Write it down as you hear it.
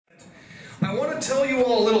I want to tell you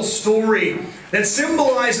all a little story that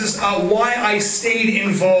symbolizes why I stayed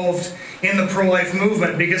involved in the pro-life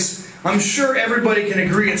movement, because I'm sure everybody can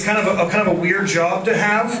agree it's kind of a weird job to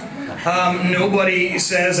have. Nobody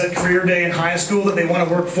says at career day in high school that they want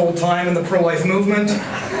to work full-time in the pro-life movement.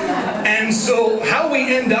 And so how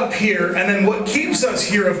we end up here, and then what keeps us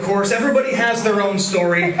here, of course, everybody has their own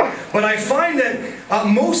story, but I find that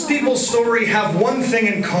most people's story have one thing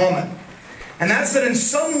in common. And that's that in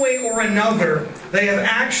some way or another, they have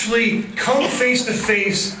actually come face to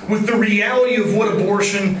face with the reality of what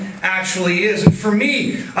abortion actually is. And for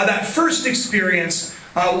me, that first experience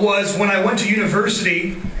was when I went to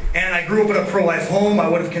university, and I grew up in a pro-life home. I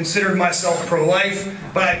would have considered myself pro-life,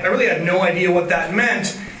 but I really had no idea what that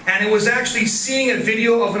meant. And it was actually seeing a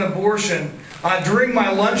video of an abortion during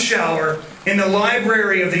my lunch hour in the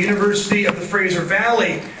library of the University of the Fraser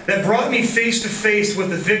Valley that brought me face to face with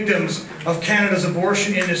the victims of Canada's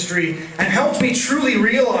abortion industry and helped me truly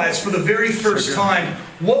realize for the very first time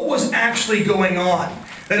what was actually going on.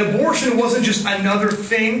 That abortion wasn't just another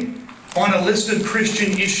thing on a list of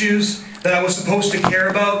Christian issues that I was supposed to care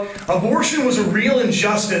about. Abortion was a real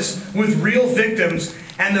injustice with real victims,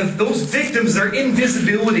 and those victims, their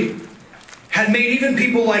invisibility, had made even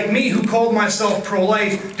people like me, who called myself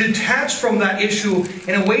pro-life, detached from that issue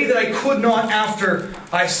in a way that I could not after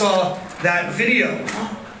I saw that video.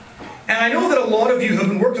 And I know that a lot of you have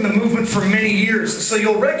been working the movement for many years, so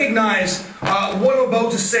you'll recognize what I'm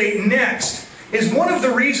about to say next is one of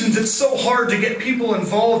the reasons it's so hard to get people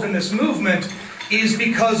involved in this movement is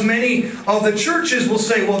because many of the churches will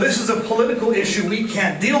say, well, this is a political issue, we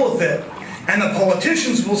can't deal with it. And the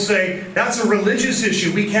politicians will say, that's a religious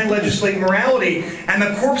issue, we can't legislate morality. And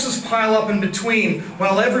the corpses pile up in between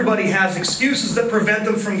while everybody has excuses that prevent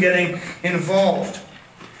them from getting involved.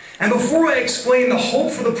 And before I explain the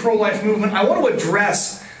hope for the pro-life movement, I want to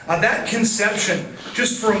address that conception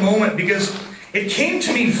just for a moment, because it came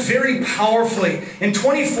to me very powerfully in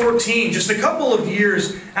 2014, just a couple of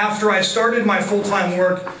years after I started my full-time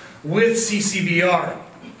work with CCBR.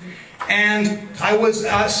 And I was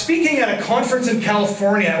speaking at a conference in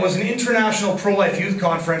California. It was an international pro-life youth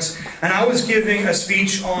conference, and I was giving a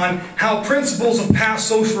speech on how principles of past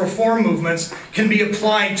social reform movements can be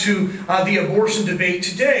applied to the abortion debate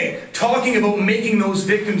today, talking about making those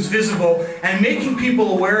victims visible and making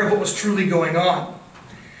people aware of what was truly going on.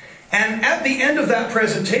 And at the end of that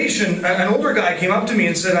presentation, an older guy came up to me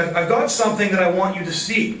and said, I've got something that I want you to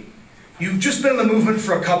see. You've just been in the movement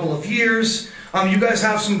for a couple of years. You guys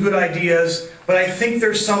have some good ideas, but I think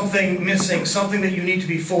there's something missing, something that you need to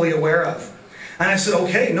be fully aware of. And I said,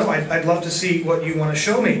 okay, no, I'd love to see what you want to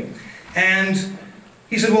show me. And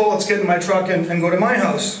he said, well, let's get in my truck and go to my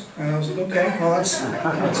house. And I was like, okay, well,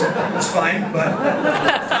 that's fine, but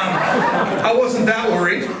I wasn't that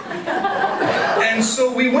worried. And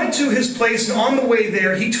so we went to his place, and on the way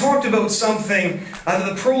there, he talked about something that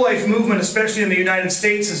the pro-life movement, especially in the United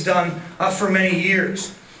States, has done for many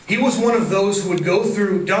years. He was one of those who would go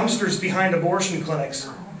through dumpsters behind abortion clinics,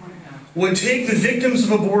 would take the victims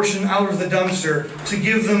of abortion out of the dumpster to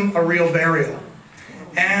give them a real burial.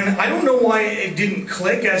 And I don't know why it didn't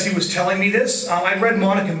click as he was telling me this. I read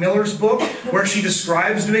Monica Miller's book where she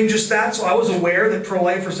describes doing just that, so I was aware that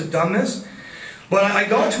pro-lifers had done this. But I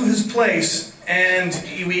got to his place, and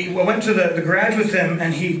we went to the garage with him,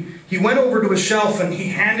 and he went over to a shelf and he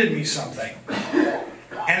handed me something.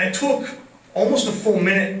 And it took almost a full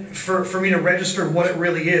minute for me to register what it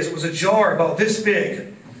really is. It was a jar about this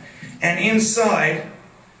big, and inside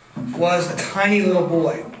was a tiny little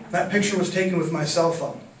boy. That picture was taken with my cell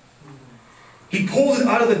phone. He pulled it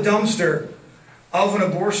out of the dumpster of an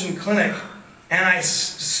abortion clinic, and I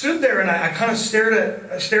stood there and I kind of stared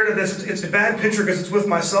at this. It's a bad picture because it's with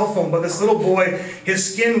my cell phone, but this little boy,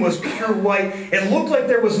 his skin was pure white. It looked like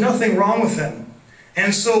there was nothing wrong with him.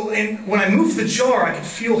 And so when I moved the jar, I could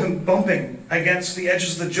feel him bumping against the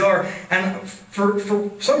edges of the jar. And for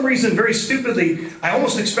some reason, very stupidly, I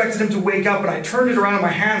almost expected him to wake up, and I turned it around in my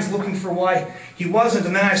hands looking for why he wasn't.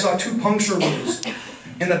 And then I saw 2 puncture wounds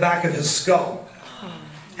in the back of his skull.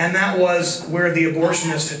 And that was where the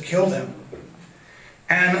abortionist had killed him.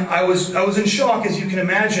 And I was in shock, as you can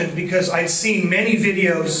imagine, because I'd seen many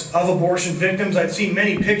videos of abortion victims. I'd seen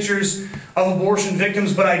many pictures of abortion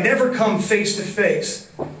victims, but I'd never come face to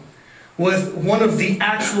face with one of the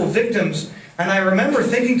actual victims. And I remember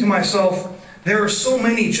thinking to myself, there are so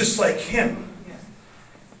many just like him.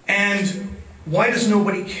 And why does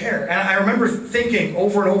nobody care? And I remember thinking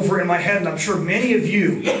over and over in my head, and I'm sure many of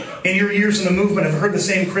you in your years in the movement have heard the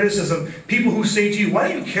same criticism. People who say to you,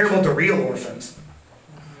 why do you care about the real orphans?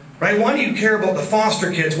 Right? Why do you care about the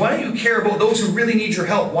foster kids? Why don't you care about those who really need your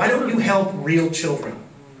help? Why don't you help real children?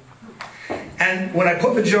 And when I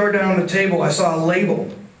put the jar down on the table, I saw a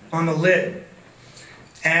label on the lid.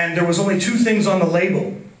 And there was only two things on the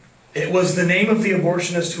label. It was the name of the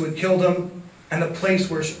abortionist who had killed him and the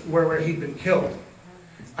place where he'd been killed.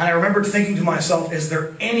 And I remembered thinking to myself, is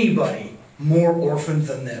there anybody more orphaned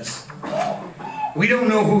than this? We don't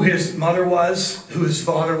know who his mother was, who his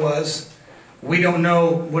father was. We don't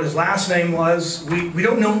know what his last name was. We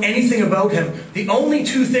don't know anything about him. The only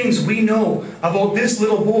two things we know about this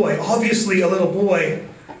little boy, obviously a little boy,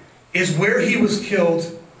 is where he was killed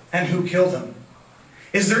and who killed him.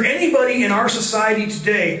 Is there anybody in our society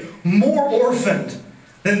today more orphaned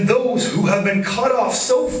than those who have been cut off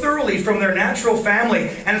so thoroughly from their natural family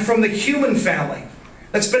and from the human family,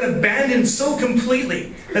 that's been abandoned so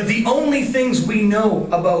completely that the only things we know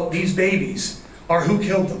about these babies are who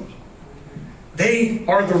killed them? They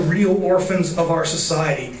are the real orphans of our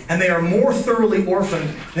society, and they are more thoroughly orphaned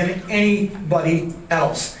than anybody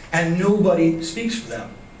else, and nobody speaks for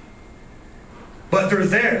them. But they're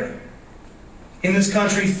there. In this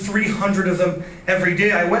country, 300 of them every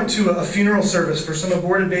day. I went to a funeral service for some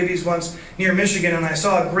aborted babies once near Michigan, and I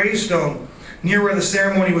saw a gravestone near where the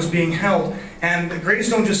ceremony was being held, and the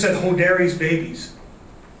gravestone just said Hoderi's babies.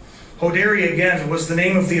 Hoderi, again, was the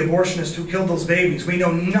name of the abortionist who killed those babies. We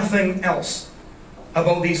know nothing else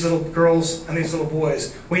about these little girls and these little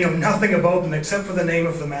boys. We know nothing about them except for the name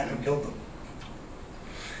of the man who killed them.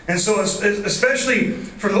 And so, especially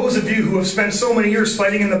for those of you who have spent so many years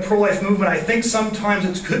fighting in the pro-life movement, I think sometimes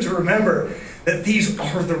it's good to remember that these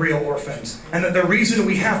are the real orphans. And that the reason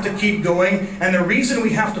we have to keep going and the reason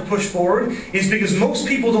we have to push forward is because most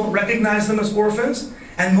people don't recognize them as orphans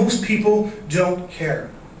and most people don't care.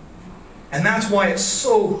 And that's why it's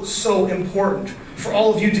so important for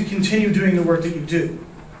all of you to continue doing the work that you do.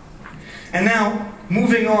 And now,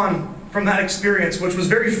 moving on from that experience, which was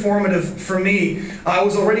very formative for me. I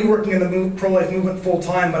was already working in the pro-life movement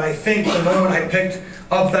full-time, but I think the moment I picked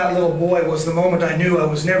up that little boy was the moment I knew I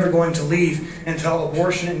was never going to leave until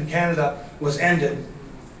abortion in Canada was ended.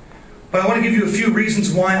 But I want to give you a few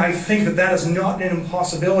reasons why I think that that is not an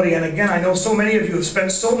impossibility. And again, I know so many of you have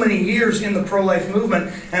spent so many years in the pro-life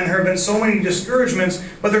movement and there have been so many discouragements,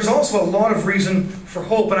 but there's also a lot of reason for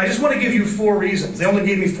hope. And I just want to give you 4 reasons. They only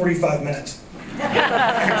gave me 45 minutes.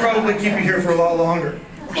 I could probably keep you here for a lot longer.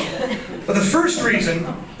 But the first reason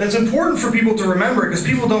that's important for people to remember, because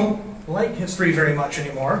people don't like history very much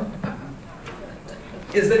anymore,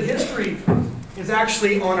 is that history is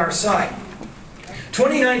actually on our side.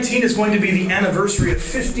 2019 is going to be the anniversary of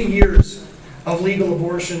 50 years of legal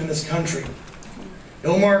abortion in this country. It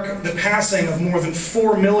will mark the passing of more than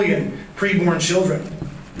 4 million preborn children.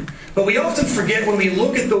 But we often forget when we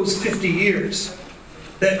look at those 50 years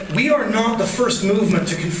that we are not the first movement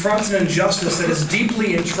to confront an injustice that is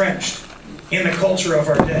deeply entrenched in the culture of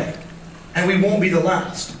our day. And we won't be the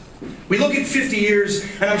last. We look at 50 years,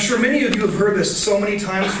 and I'm sure many of you have heard this so many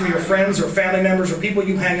times from your friends or family members or people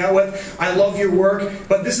you hang out with. I love your work,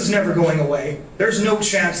 but this is never going away. There's no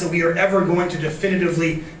chance that we are ever going to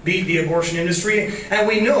definitively beat the abortion industry. And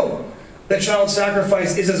we know that child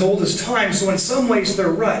sacrifice is as old as time, so in some ways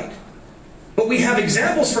they're right. But we have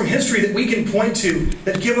examples from history that we can point to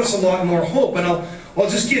that give us a lot more hope. And I'll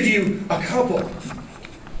just give you a couple.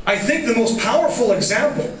 I think the most powerful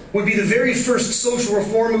example would be the very first social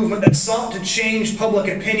reform movement that sought to change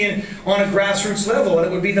public opinion on a grassroots level, and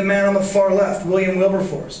it would be the man on the far left, William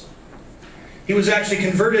Wilberforce. He was actually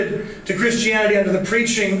converted to Christianity under the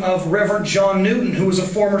preaching of Reverend John Newton, who was a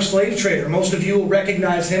former slave trader. Most of you will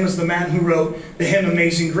recognize him as the man who wrote the hymn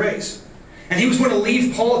Amazing Grace. And he was going to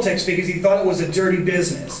leave politics because he thought it was a dirty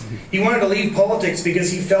business. He wanted to leave politics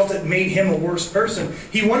because he felt it made him a worse person.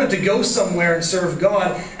 He wanted to go somewhere and serve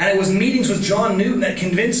God, and it was meetings with John Newton that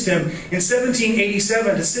convinced him in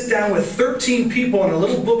 1787 to sit down with 13 people in a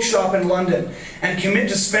little bookshop in London and commit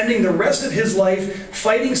to spending the rest of his life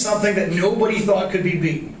fighting something that nobody thought could be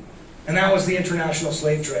beaten. And that was the international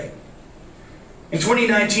slave trade. In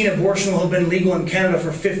 2019, abortion will have been legal in Canada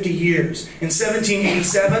for 50 years. In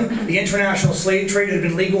 1787, the international slave trade had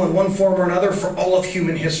been legal in one form or another for all of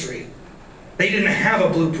human history. They didn't have a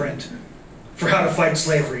blueprint for how to fight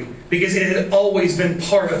slavery because it had always been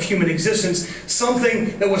part of human existence,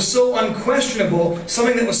 something that was so unquestionable,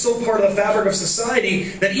 something that was so part of the fabric of society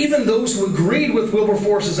that even those who agreed with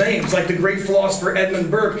Wilberforce's aims, like the great philosopher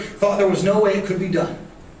Edmund Burke, thought there was no way it could be done.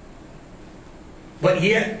 But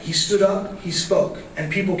yet, he stood up, he spoke,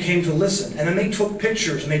 and people came to listen. And then they took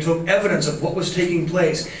pictures and they took evidence of what was taking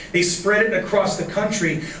place. They spread it across the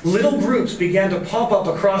country. Little groups began to pop up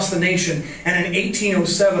across the nation, and in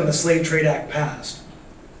 1807, the Slave Trade Act passed.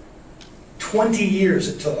 20 years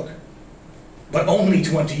it took, but only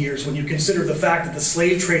 20 years when you consider the fact that the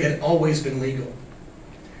slave trade had always been legal.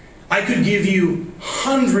 I could give you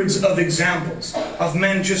hundreds of examples of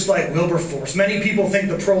men just like Wilberforce. Many people think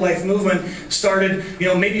the pro-life movement started,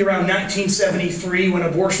 maybe around 1973 when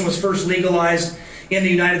abortion was first legalized in the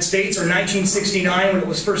United States, or 1969 when it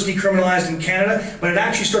was first decriminalized in Canada, but it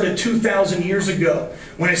actually started 2,000 years ago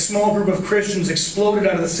when a small group of Christians exploded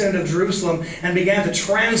out of the Synod of Jerusalem and began to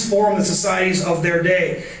transform the societies of their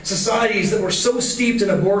day. Societies that were so steeped in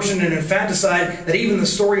abortion and infanticide that even the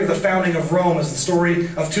story of the founding of Rome is the story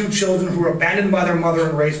of two children who were abandoned by their mother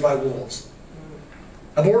and raised by wolves.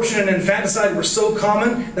 Abortion and infanticide were so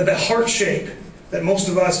common that the heart shape that most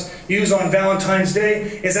of us use on Valentine's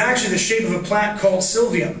Day is actually the shape of a plant called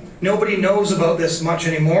Sylvium. Nobody knows about this much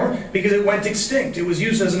anymore because it went extinct. It was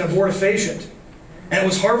used as an abortifacient. And it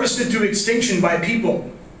was harvested to extinction by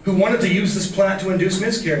people who wanted to use this plant to induce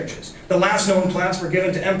miscarriages. The last known plants were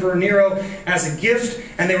given to Emperor Nero as a gift,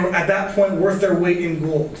 and they were at that point worth their weight in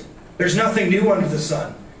gold. There's nothing new under the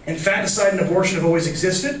sun. Infanticide and abortion have always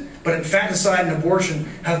existed, but infanticide and abortion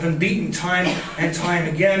have been beaten time and time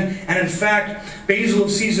again. And in fact, Basil of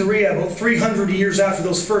Caesarea, about 300 years after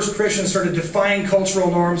those first Christians started defying cultural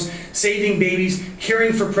norms, saving babies,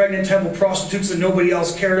 caring for pregnant temple prostitutes that nobody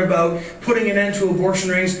else cared about, putting an end to abortion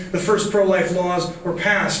rings, the first pro-life laws were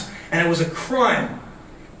passed. And it was a crime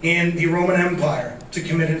in the Roman Empire to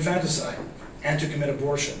commit infanticide and to commit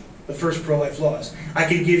abortion. The first pro-life laws. I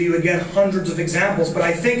could give you, again, hundreds of examples, but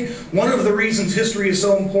I think one of the reasons history is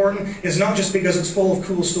so important is not just because it's full of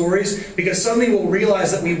cool stories, because suddenly we'll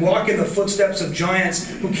realize that we walk in the footsteps of giants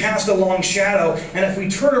who cast a long shadow, and if we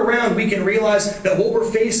turn around, we can realize that what we're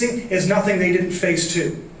facing is nothing they didn't face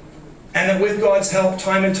too. And that with God's help,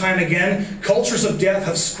 time and time again, cultures of death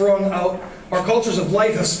have sprung out, or cultures of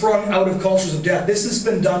life have sprung out of cultures of death. This has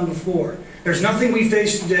been done before. There's nothing we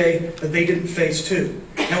face today that they didn't face too.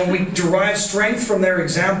 And when we derive strength from their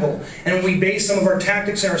example, and when we base some of our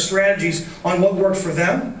tactics and our strategies on what worked for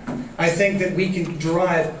them, I think that we can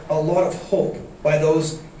derive a lot of hope by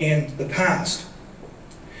those in the past.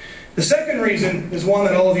 The second reason is one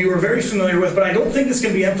that all of you are very familiar with, but I don't think this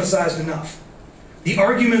can be emphasized enough. The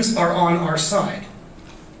arguments are on our side.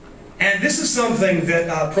 And this is something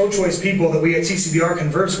that pro-choice people that we at CCBR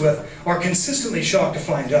converse with are consistently shocked to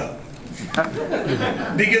find out.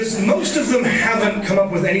 Because most of them haven't come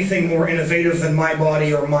up with anything more innovative than my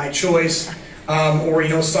body or my choice,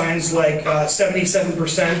 or signs like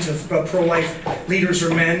 77% of pro-life leaders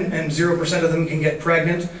are men and 0% of them can get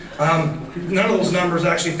pregnant. None of those numbers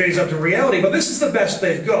actually phase up to reality, but this is the best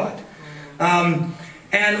they've got.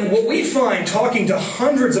 And what we find talking to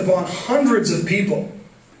hundreds upon hundreds of people,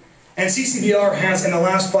 and CCBR has, in the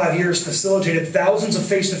last 5 years, facilitated thousands of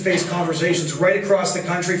face-to-face conversations right across the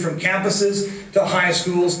country, from campuses to high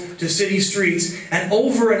schools to city streets. And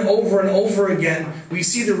over and over and over again, we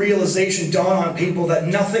see the realization dawn on people that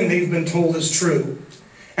nothing they've been told is true.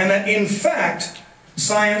 And that, in fact,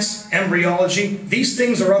 science, embryology, these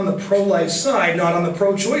things are on the pro-life side, not on the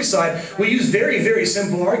pro-choice side. We use very, very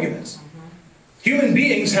simple arguments. Human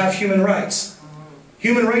beings have human rights.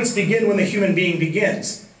 Human rights begin when the human being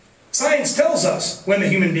begins. Science tells us when the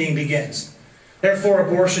human being begins. Therefore,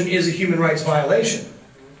 abortion is a human rights violation.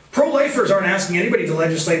 Pro-lifers aren't asking anybody to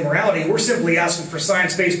legislate morality. We're simply asking for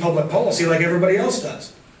science-based public policy like everybody else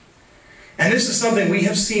does. And this is something we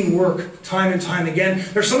have seen work time and time again.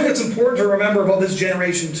 There's something that's important to remember about this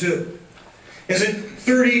generation too. Is that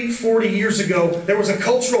 30, 40 years ago, there was a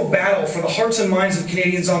cultural battle for the hearts and minds of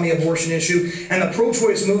Canadians on the abortion issue, and the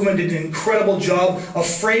pro-choice movement did an incredible job of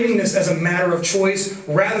framing this as a matter of choice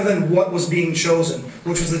rather than what was being chosen,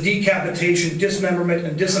 which was the decapitation, dismemberment,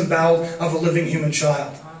 and disembowel of a living human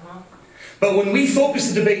child. But when we focus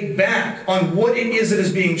the debate back on what it is that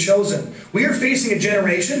is being chosen, we are facing a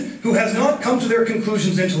generation who has not come to their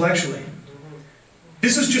conclusions intellectually.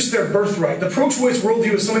 This is just their birthright. The pro-choice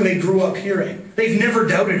worldview is something they grew up hearing. They've never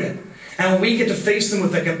doubted it. And when we get to face them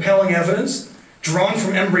with the compelling evidence drawn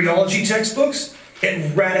from embryology textbooks,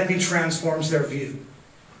 it radically transforms their view.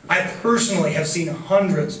 I personally have seen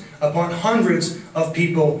hundreds upon hundreds of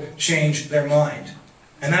people change their mind.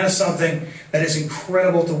 And that is something that is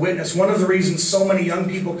incredible to witness. One of the reasons so many young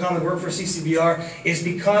people come and work for CCBR is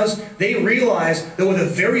because they realize that with a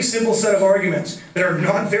very simple set of arguments that are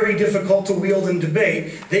not very difficult to wield in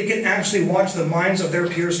debate, they can actually watch the minds of their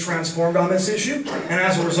peers transformed on this issue, and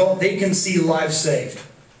as a result, they can see lives saved.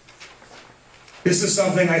 This is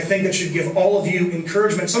something I think that should give all of you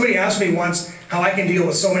encouragement. Somebody asked me once how I can deal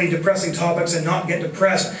with so many depressing topics and not get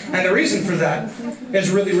depressed. And the reason for that is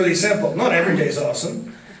really, really simple. Not every day is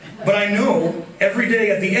awesome. But I know every day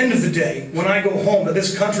at the end of the day, when I go home, that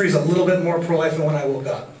this country is a little bit more pro-life than when I woke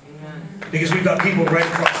up. Because we've got people right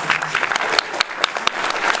across the country.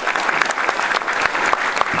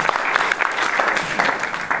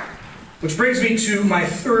 Which brings me to my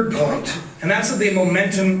third point, and that's that the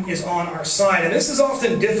momentum is on our side. And this is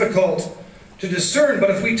often difficult to discern,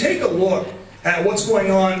 but if we take a look at what's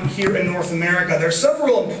going on here in North America, there are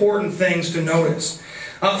several important things to notice.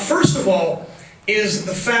 First of all, is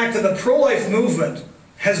the fact that the pro-life movement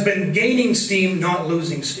has been gaining steam, not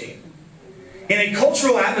losing steam. In a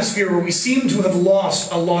cultural atmosphere where we seem to have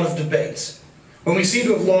lost a lot of debates, when we seem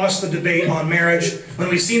to have lost the debate on marriage, when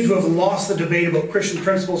we seem to have lost the debate about Christian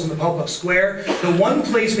principles in the public square, the one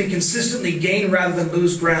place we consistently gain rather than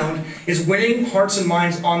lose ground is winning hearts and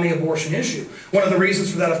minds on the abortion issue. One of the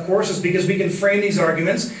reasons for that, of course, is because we can frame these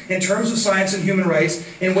arguments in terms of science and human rights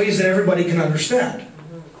in ways that everybody can understand.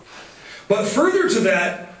 But further to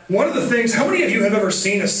that, one of the things, how many of you have ever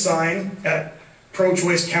seen a sign at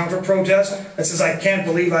pro-choice counter-protest that says, "I can't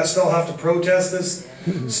believe I still have to protest this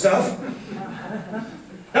stuff"?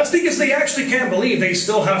 That's because they actually can't believe they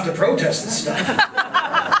still have to protest this stuff.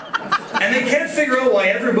 And they can't figure out why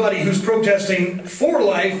everybody who's protesting for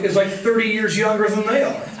life is like 30 years younger than they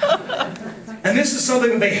are. And this is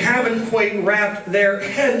something that they haven't quite wrapped their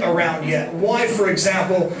head around yet. Why, for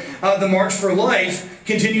example, the March for Life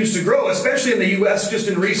continues to grow, especially in the U.S. just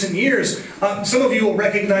in recent years. Some of you will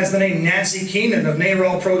recognize the name Nancy Keenan of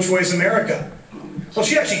NARAL Pro-Choice America. Well,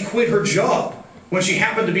 she actually quit her job when she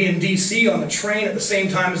happened to be in D.C. on the train at the same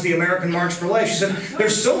time as the American March for Life. She said,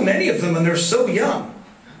 "There's so many of them and they're so young."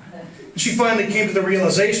 She finally came to the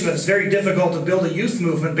realization that it's very difficult to build a youth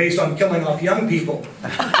movement based on killing off young people.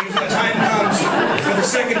 Because when the time comes for the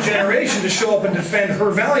second generation to show up and defend her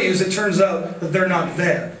values, it turns out that they're not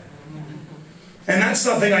there. And that's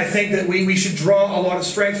something I think that we should draw a lot of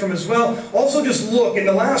strength from as well. Also just look, in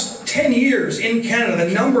the last 10 years in Canada,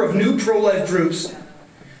 the number of new pro-life groups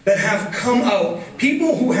that have come out,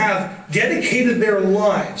 people who have dedicated their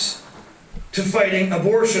lives to fighting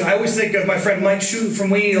abortion. I always think of my friend Mike Shute from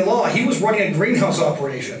We Need a Law. He was running a greenhouse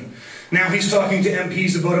operation. Now he's talking to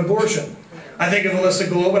MPs about abortion. I think of Alyssa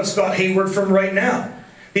Globe and Scott Hayward from Right Now.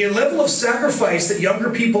 The level of sacrifice that younger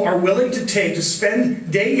people are willing to take to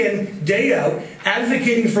spend day in, day out,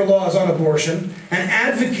 advocating for laws on abortion and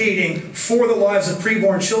advocating for the lives of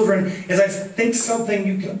preborn children is, I think, something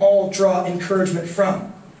you can all draw encouragement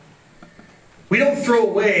from. We don't throw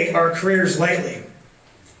away our careers lightly.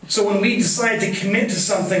 So when we decide to commit to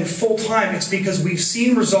something full-time, it's because we've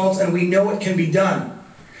seen results and we know it can be done.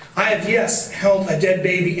 I have, yes, held a dead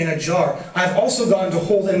baby in a jar. I've also gotten to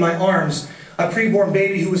hold in my arms a preborn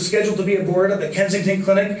baby who was scheduled to be aborted at the Kensington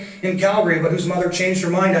Clinic in Calgary, but whose mother changed her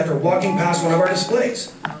mind after walking past one of our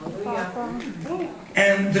displays.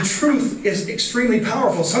 And the truth is extremely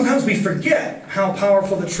powerful. Sometimes we forget how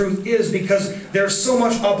powerful the truth is because there's so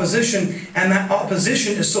much opposition, and that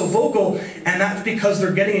opposition is so vocal, and that's because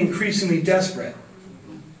they're getting increasingly desperate.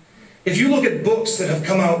 If you look at books that have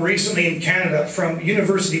come out recently in Canada from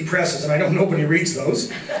university presses, and I know nobody reads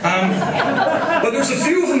those, but there's a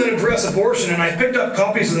few of them that address abortion, and I picked up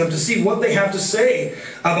copies of them to see what they have to say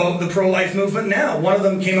about the pro-life movement now. One of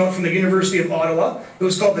them came out from the University of Ottawa. It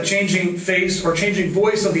was called The Changing Face or Changing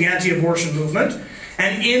Voice of the Anti-Abortion Movement.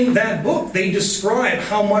 And in that book, they describe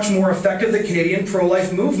how much more effective the Canadian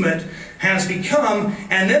pro-life movement has become,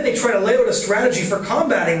 and then they try to lay out a strategy for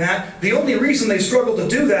combating that. The only reason they struggle to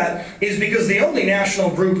do that is because the only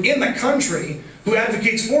national group in the country who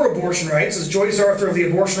advocates for abortion rights is Joyce Arthur of the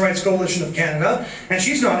Abortion Rights Coalition of Canada, and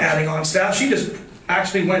she's not adding on staff. She just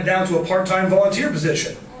actually went down to a part-time volunteer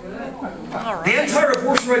position. Right. The entire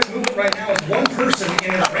abortion rights movement right now is one person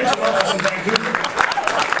in a rented office in Vancouver.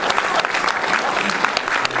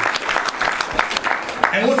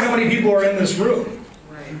 And look how many people are in this room.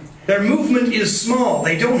 Their movement is small.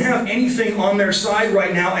 They don't have anything on their side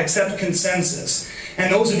right now except consensus.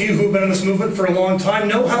 And those of you who have been in this movement for a long time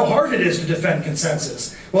know how hard it is to defend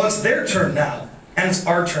consensus. Well, it's their turn now, and it's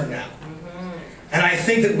our turn now. And I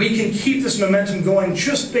think that we can keep this momentum going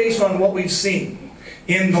just based on what we've seen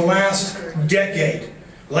in the last decade,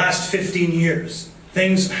 last 15 years.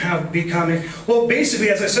 things have become... Well, basically,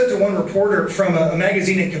 as I said to one reporter from a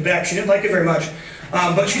magazine in Quebec, she didn't like it very much,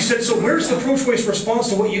 but she said, so where's the pro-choice response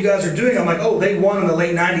to what you guys are doing? I'm like, oh, they won in the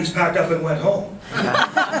late 90s, packed up and went home.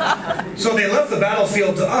 So they left the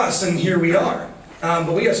battlefield to us, and here we are.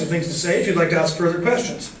 But we have some things to say if you'd like to ask further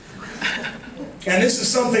questions. And this is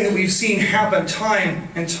something that we've seen happen time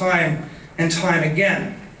and time and time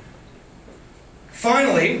again.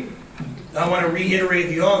 Finally, I want to reiterate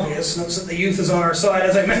the obvious. Notice that the youth is on our side,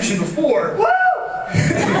 as I mentioned before. Woo!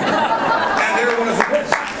 And they're one of the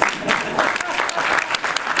best.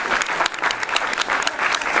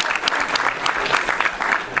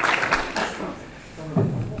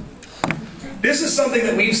 This is something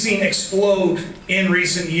that we've seen explode in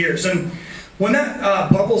recent years. And when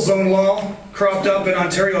that bubble zone law cropped up in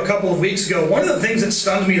Ontario a couple of weeks ago, one of the things that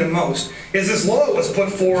stunned me the most is this law was put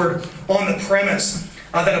forward on the premise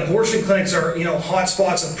that abortion clinics are, hot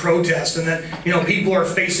spots of protest, and that, people are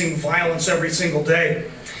facing violence every single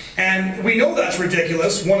day. And we know that's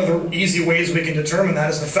ridiculous. One of the easy ways we can determine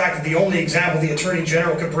that is the fact that the only example the Attorney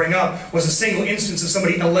General could bring up was a single instance of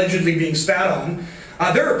somebody allegedly being spat on.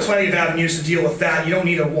 There are plenty of avenues to deal with that. You don't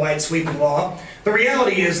need a wide sweeping law. The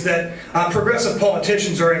reality is that progressive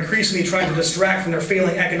politicians are increasingly trying to distract from their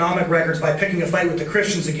failing economic records by picking a fight with the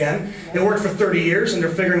Christians again. It worked for 30 years, and they're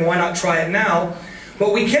figuring, why not try it now?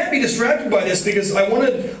 But we can't be distracted by this, because I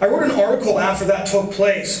wrote an article after that took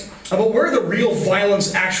place about where the real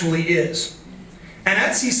violence actually is. And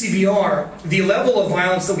at CCBR, the level of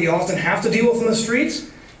violence that we often have to deal with in the streets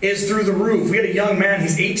is through the roof. We had a young man,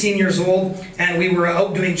 he's 18 years old, and we were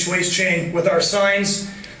out doing choice chain with our signs.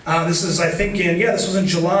 This is, I think, this was in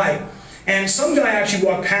July. And some guy actually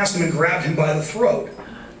walked past him and grabbed him by the throat.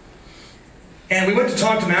 And we went to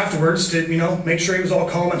talk to him afterwards to, make sure he was all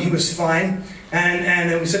calm and he was fine. And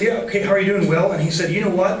then we said, yeah, okay, how are you doing, Will? And he said, you know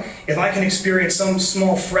what? If I can experience some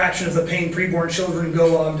small fraction of the pain preborn children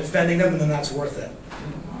go while I'm defending them, then that's worth it.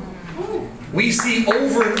 We see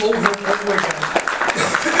over and over and over again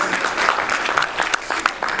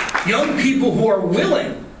young people who are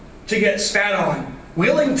willing to get spat on,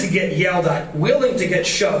 willing to get yelled at, willing to get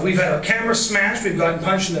shoved. We've had our cameras smashed, we've gotten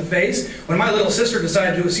punched in the face. When my little sister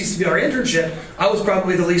decided to do a CCBR internship, I was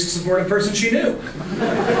probably the least supportive person she knew.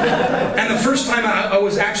 And the first time I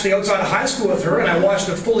was actually outside of high school with her and I watched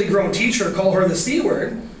a fully grown teacher call her the C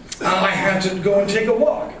word, I had to go and take a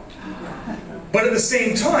walk. But at the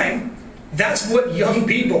same time, that's what young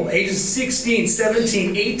people, ages 16,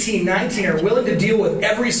 17, 18, 19, are willing to deal with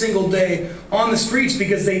every single day on the streets,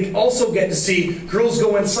 because they also get to see girls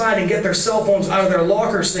go inside and get their cell phones out of their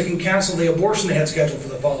lockers so they can cancel the abortion they had scheduled for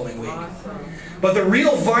the following week. Awesome. But the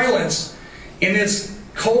real violence in this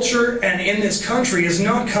culture and in this country is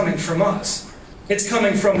not coming from us. It's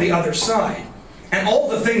coming from the other side. And all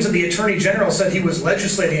the things that the Attorney General said he was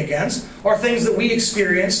legislating against are things that we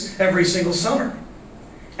experience every single summer.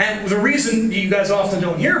 And the reason you guys often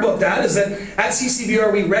don't hear about that is that at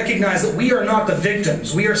CCBR we recognize that we are not the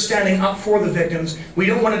victims. We are standing up for the victims. We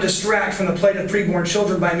don't want to distract from the plight of preborn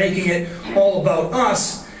children by making it all about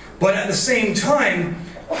us. But at the same time,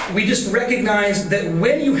 we just recognize that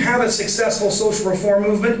when you have a successful social reform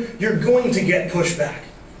movement, you're going to get pushback.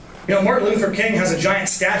 Martin Luther King has a giant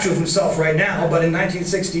statue of himself right now, but in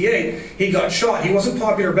 1968 he got shot. He wasn't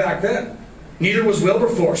popular back then. Neither was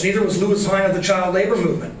Wilberforce, neither was Louis Hine of the child labor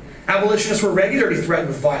movement. Abolitionists were regularly threatened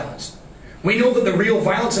with violence. We know that the real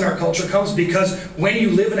violence in our culture comes because when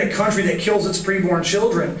you live in a country that kills its preborn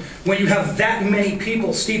children, when you have that many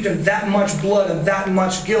people steeped in that much blood and that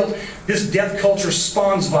much guilt, this death culture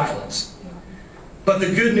spawns violence. But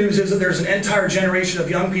the good news is that there's an entire generation of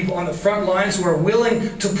young people on the front lines who are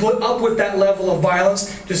willing to put up with that level of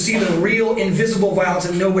violence to see the real invisible violence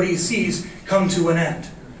that nobody sees come to an end.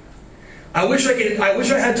 I wish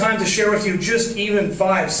I had time to share with you just even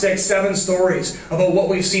 5, 6, 7 stories about what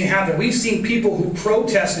we've seen happen. We've seen people who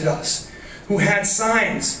protested us, who had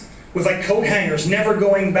signs with coat hangers, never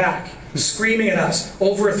going back, screaming at us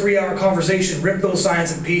over a 3-hour conversation, rip those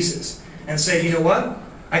signs in pieces, and say, you know what?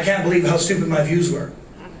 I can't believe how stupid my views were.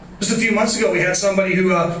 Just a few months ago, we had somebody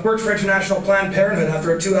who worked for International Planned Parenthood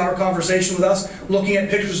after a 2-hour conversation with us, looking at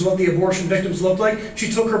pictures of what the abortion victims looked like. She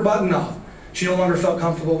took her button off. She no longer felt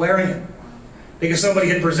comfortable wearing it, because somebody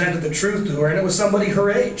had presented the truth to her, and it was somebody her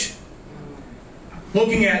age.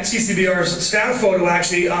 Looking at CCBR's staff photo,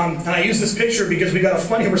 actually, and I use this picture because we got a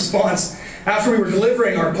funny response after we were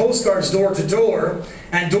delivering our postcards door to door,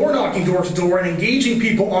 and door knocking door to door, and engaging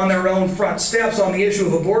people on their own front steps on the issue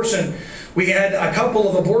of abortion. We had a couple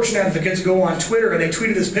of abortion advocates go on Twitter, and they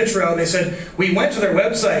tweeted this picture out. They said, we went to their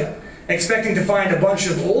website expecting to find a bunch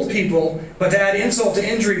of old people, but to add insult to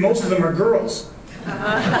injury, most of them are girls.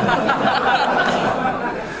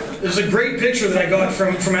 There's a great picture that I got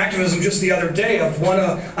from activism just the other day of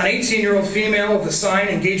an 18-year-old female with a sign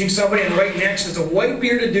engaging somebody, and right next is a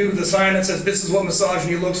white-bearded dude with a sign that says, "This is what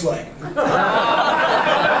misogyny looks like."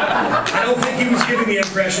 I don't think he was giving the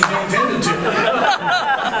impression he intended to.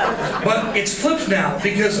 But it's flipped now,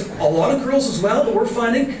 because a lot of girls as well that we're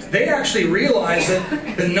finding, they actually realize that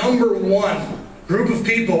the #1 group of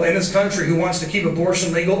people in this country who wants to keep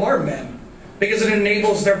abortion legal are men. Because it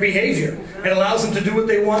enables their behavior. It allows them to do what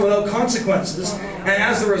they want without consequences. And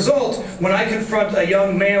as a result, when I confront a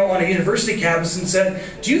young male on a university campus and said,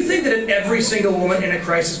 "Do you think that every single woman in a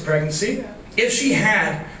crisis pregnancy, if she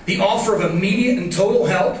had the offer of immediate and total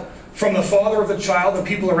help from the father of the child and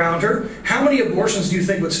people around her, how many abortions do you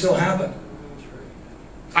think would still happen?"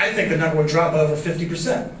 I think the number would drop by over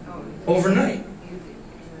 50% overnight.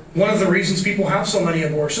 One of the reasons people have so many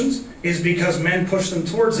abortions is because men push them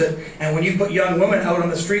towards it, and when you put young women out on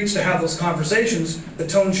the streets to have those conversations, the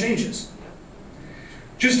tone changes.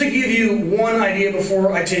 Just to give you one idea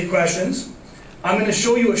before I take questions, I'm going to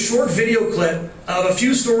show you a short video clip of a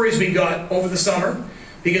few stories we got over the summer,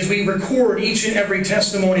 because we record each and every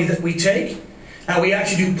testimony that we take. We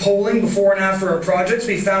actually do polling before and after our projects.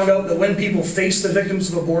 We found out that when people face the victims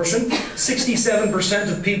of abortion, 67%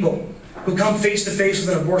 of people who come face to face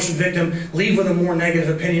with an abortion victim leave with a more negative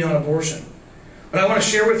opinion on abortion. But I want to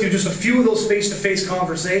share with you just a few of those face-to-face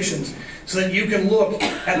conversations so that you can look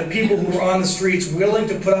at the people who are on the streets willing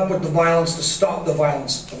to put up with the violence to stop the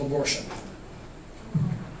violence of abortion.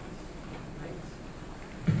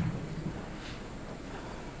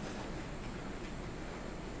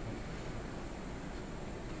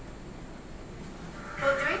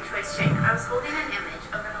 While doing choice chain, I was holding an image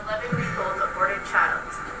of an 11-week-old aborted child.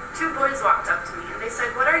 Two boys walked up to me and they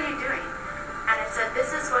said, "What are you doing?" And it said,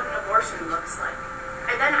 "This is what an abortion looks like."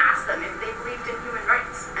 I then asked them if they believed in human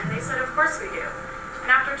rights, and they said, "Of course we do."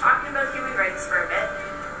 And after talking about human rights for a bit,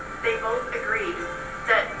 they both agreed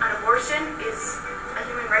that an abortion is a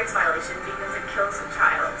human rights violation because it kills a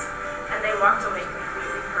child. And they walked away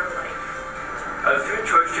completely pro-life. I was doing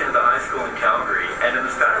choice chain at the high school in Calgary, and in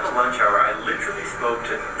the span of a lunch hour, I literally spoke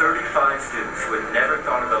to 35 students who had never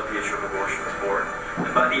thought about the issue of abortion before.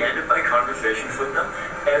 And by the end of my conversations with them,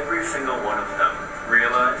 every single one of them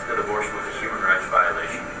realized that abortion was a human rights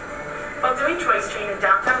violation. While doing choice chain in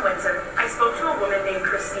downtown Windsor, I spoke to a woman named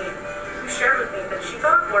Christine, who shared with me that she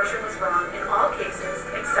thought abortion was wrong in all cases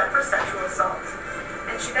except for sexual assault.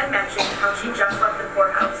 And she then mentioned how she just left the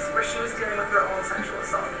courthouse where she was dealing with her own sexual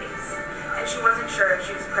assault case. And she wasn't sure if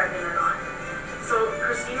she was pregnant or not. So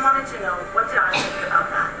Christine wanted to know, what did I think about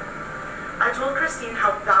that? I told Christine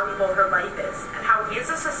how valuable her life is, and how we as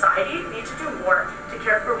a society need to do more to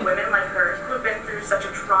care for women like her who have been through such a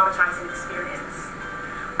traumatizing experience.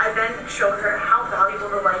 I then showed her how valuable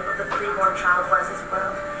the life of the preborn child was as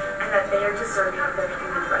well, and that they are deserving of their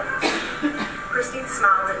human rights. Christine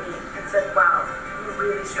smiled at me and said, "Wow, you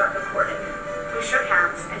really struck a chord in me." We shook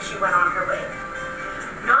hands, and she went on her way.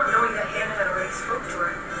 Not knowing that Hannah had already spoke to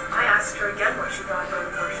her, I asked her again what she thought about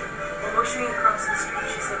abortion. While motioning across the street,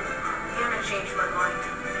 she said, "Hannah changed my mind,"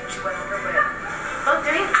 and she went on her way. While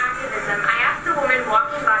doing activism, I asked the woman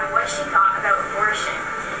walking by what she thought about abortion.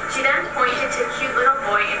 She then pointed to a cute little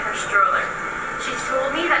boy in her stroller. She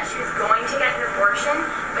told me that she was going to get an abortion,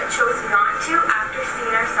 but chose not to after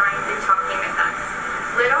seeing our signs and talking with us.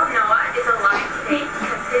 Little Noah is alive today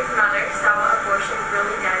because his mother saw what abortion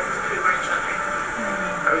really does to preborn children.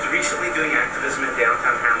 I was recently doing activism in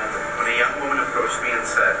downtown Hamilton when a young woman approached me and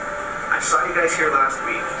said, "I saw you guys here last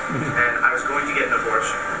week, and I was going to get an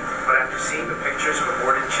abortion. But after seeing the pictures of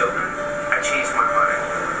aborted children, I changed my mind.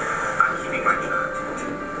 I'm keeping my child."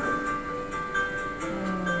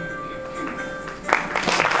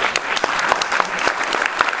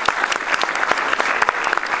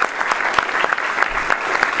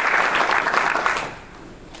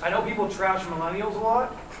 I know people trash millennials a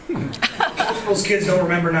lot. Most of those kids don't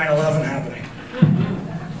remember 9/11 happening.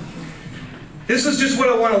 This is just what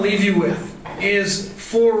I want to leave you with, is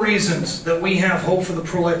 4 reasons that we have hope for the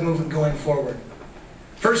pro-life movement going forward.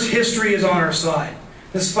 First, history is on our side.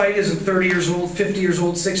 This fight isn't 30 years old, 50 years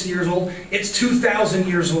old, 60 years old. It's 2,000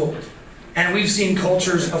 years old. And we've seen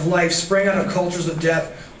cultures of life spring out of cultures of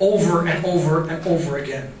death over and over and over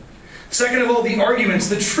again. Second of all, the arguments,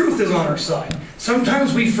 the truth is on our side.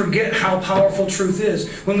 Sometimes we forget how powerful truth is.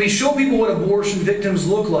 When we show people what abortion victims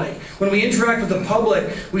look like, when we interact with the public,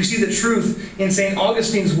 we see the truth in St.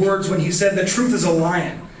 Augustine's words when he said, "The truth is a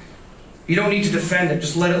lion. You don't need to defend it,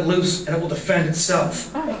 just let it loose and it will defend itself."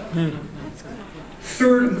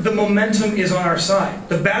 Third, the momentum is on our side.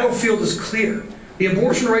 The battlefield is clear. The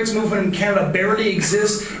abortion rights movement in Canada barely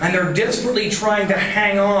exists, and they're desperately trying to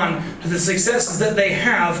hang on to the successes that they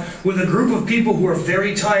have with a group of people who are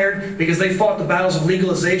very tired because they fought the battles of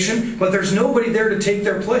legalization, but there's nobody there to take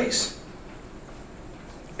their place.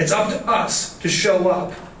 It's up to us to show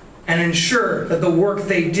up and ensure that the work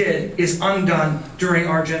they did is undone during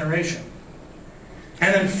our generation.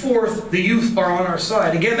 And then fourth, the youth are on our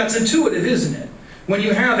side. Again, that's intuitive, isn't it? When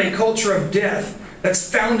you have a culture of death,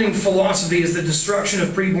 that's founding philosophy is the destruction of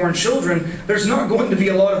preborn children, there's not going to be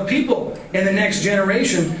a lot of people in the next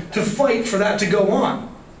generation to fight for that to go on.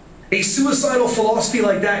 A suicidal philosophy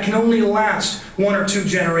like that can only last 1 or 2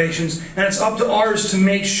 generations, and it's up to ours to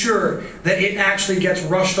make sure that it actually gets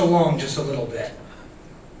rushed along just a little bit.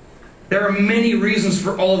 There are many reasons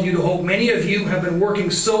for all of you to hope. Many of you have been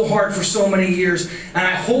working so hard for so many years, and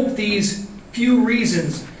I hope these few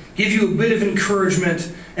reasons give you a bit of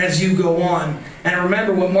encouragement as you go on. And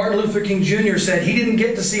remember what Martin Luther King Jr. said. He didn't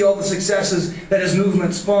get to see all the successes that his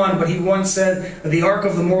movement spawned, but he once said that the arc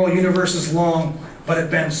of the moral universe is long, but it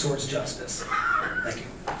bends towards justice.